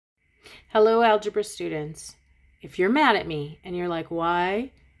Hello, algebra students. If you're mad at me and you're like,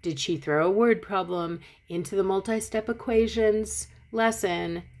 why did she throw a word problem into the multi-step equations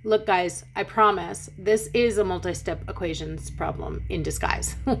lesson? Look, guys, I promise this is a multi-step equations problem in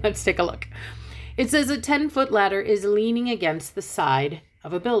disguise. Let's take a look. It says a 10-foot ladder is leaning against the side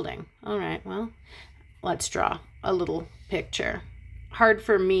of a building. All right, well, let's draw a little picture. Hard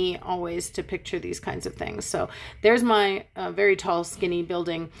for me always to picture these kinds of things. So there's my very tall, skinny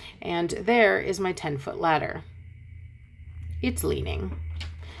building, and there is my 10-foot ladder. It's leaning.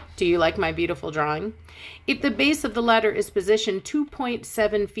 Do you like my beautiful drawing? If the base of the ladder is positioned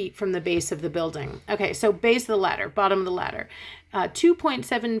 2.7 feet from the base of the building. Okay, so base of the ladder, bottom of the ladder,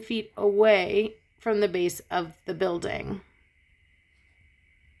 2.7 feet away from the base of the building.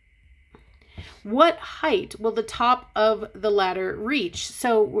 What height will the top of the ladder reach?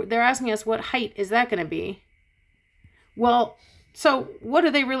 So they're asking us, what height is that going to be? Well, so what are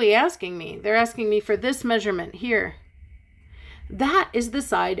they really asking me? They're asking me for this measurement here. That is the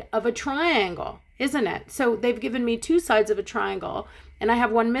side of a triangle, isn't it? So they've given me two sides of a triangle, and I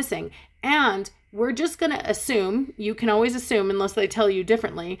have one missing. And we're just going to assume, you can always assume unless they tell you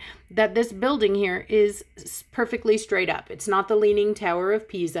differently, that this building here is perfectly straight up. It's not the Leaning Tower of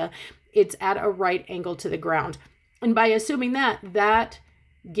Pisa. It's at a right angle to the ground. And by assuming that, that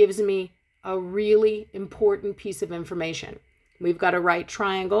gives me a really important piece of information. We've got a right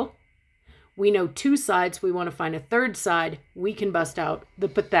triangle. We know two sides. We want to find a third side. We can bust out the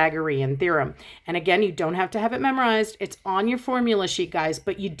Pythagorean theorem. And again, you don't have to have it memorized. It's on your formula sheet, guys,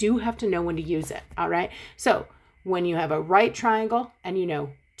 but you do have to know when to use it, all right? So when you have a right triangle and you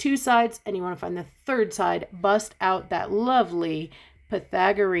know two sides and you want to find the third side, bust out that lovely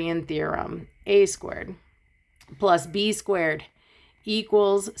Pythagorean theorem. A squared plus b squared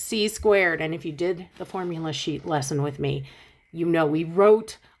equals c squared. And if you did the formula sheet lesson with me, you know we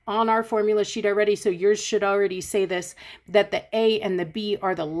wrote on our formula sheet already, so yours should already say this, that the a and the b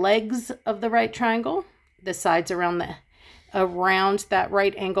are the legs of the right triangle, the sides around that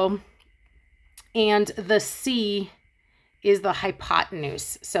right angle, and the c is the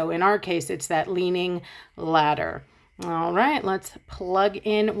hypotenuse. So in our case, it's that leaning ladder. All right, let's plug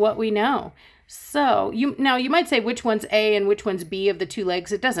in what we know. So you might say which one's A and which one's B of the two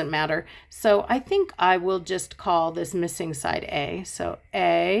legs. It doesn't matter. So I think I will just call this missing side A. So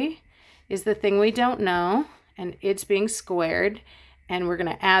A is the thing we don't know, and it's being squared. And we're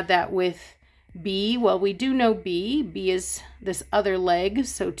going to add that with B. Well, we do know B. B is this other leg,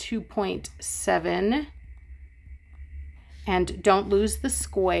 so 2.7. And don't lose the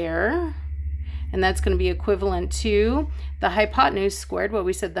square. And that's going to be equivalent to the hypotenuse squared. What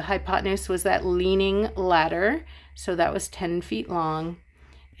we said, the hypotenuse was that leaning ladder. So that was 10 feet long.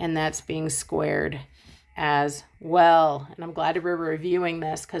 And that's being squared as well. And I'm glad we're reviewing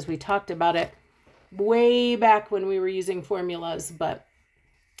this because we talked about it way back when we were using formulas. But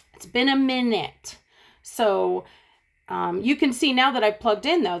it's been a minute. So you can see now that I've plugged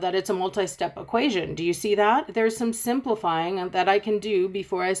in, though, that it's a multi-step equation. Do you see that? There's some simplifying that I can do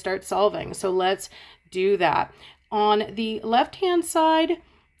before I start solving. So let's do that. On the left-hand side,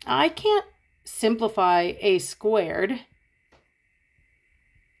 I can't simplify a squared,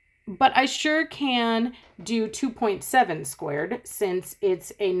 but I sure can do 2.7 squared since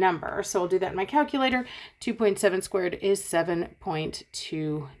it's a number. So I'll do that in my calculator. 2.7 squared is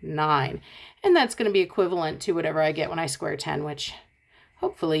 7.29. And that's going to be equivalent to whatever I get when I square 10, which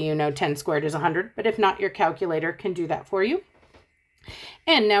hopefully you know 10 squared is 100. But if not, your calculator can do that for you.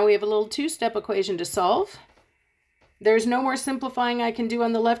 And now we have a little two-step equation to solve. There's no more simplifying I can do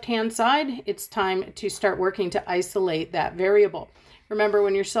on the left-hand side. It's time to start working to isolate that variable. Remember,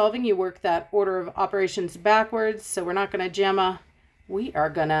 when you're solving, you work that order of operations backwards. So we're not going to gemma. We are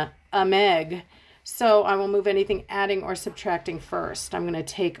going to meg. So I will move anything adding or subtracting first. I'm going to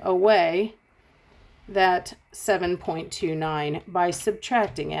take away that 7.29 by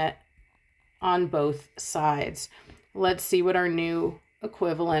subtracting it on both sides. Let's see what our new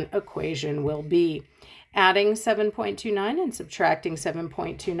equivalent equation will be. Adding 7.29 and subtracting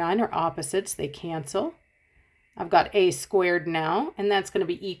 7.29 are opposites. They cancel. I've got a squared now, and that's going to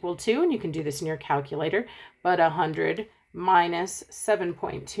be equal to, and you can do this in your calculator, but 100 minus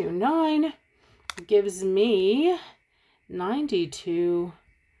 7.29 gives me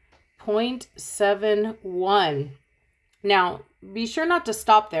 92.71. Now, be sure not to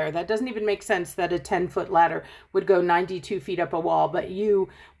stop there. That doesn't even make sense that a 10-foot ladder would go 92 feet up a wall, but you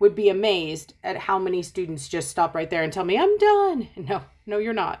would be amazed at how many students just stop right there and tell me, I'm done. No,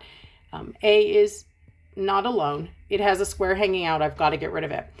 you're not. A is not alone. It has a square hanging out. I've got to get rid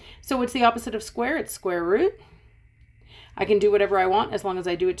of it. So what's the opposite of square? It's square root. I can do whatever I want as long as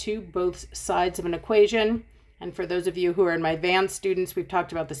I do it to both sides of an equation. And for those of you who are in my advanced students, we've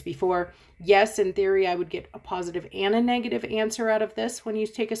talked about this before. Yes, in theory, I would get a positive and a negative answer out of this when you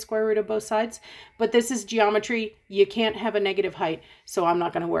take a square root of both sides. But this is geometry. You can't have a negative height, so I'm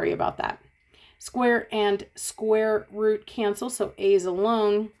not going to worry about that. Square and square root cancel, so a's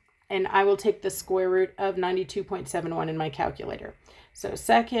alone. And I will take the square root of 92.71 in my calculator. So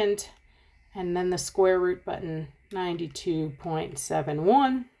second, and then the square root button,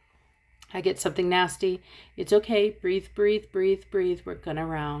 92.71. I get something nasty. It's okay. Breathe, breathe, breathe, breathe. We're going to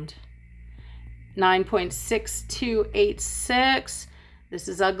round. 9.6286. This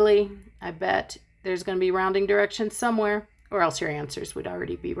is ugly. I bet there's going to be rounding directions somewhere, or else your answers would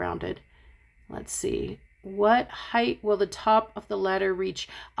already be rounded. Let's see. What height will the top of the ladder reach?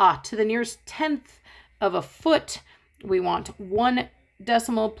 To the nearest tenth of a foot. We want 1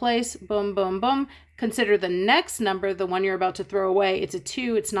 decimal place. Boom, boom, boom. Consider the next number, the one you're about to throw away. It's a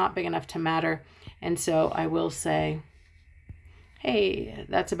 2. It's not big enough to matter. And so I will say, hey,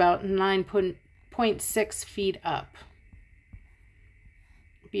 that's about 9.6 feet up.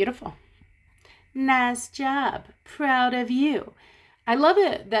 Beautiful. Nice job. Proud of you. I love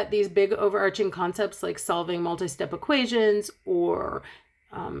it that these big overarching concepts like solving multi-step equations or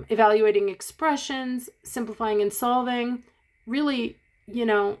evaluating expressions, simplifying and solving, really, you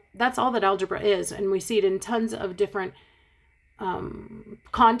know, that's all that algebra is. And we see it in tons of different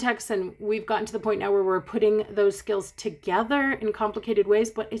contexts. And we've gotten to the point now where we're putting those skills together in complicated ways,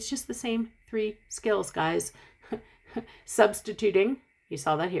 but it's just the same 3 skills, guys. Substituting, you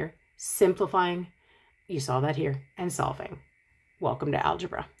saw that here. Simplifying, you saw that here. And solving. Welcome to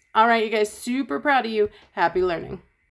algebra. All right, you guys, super proud of you. Happy learning.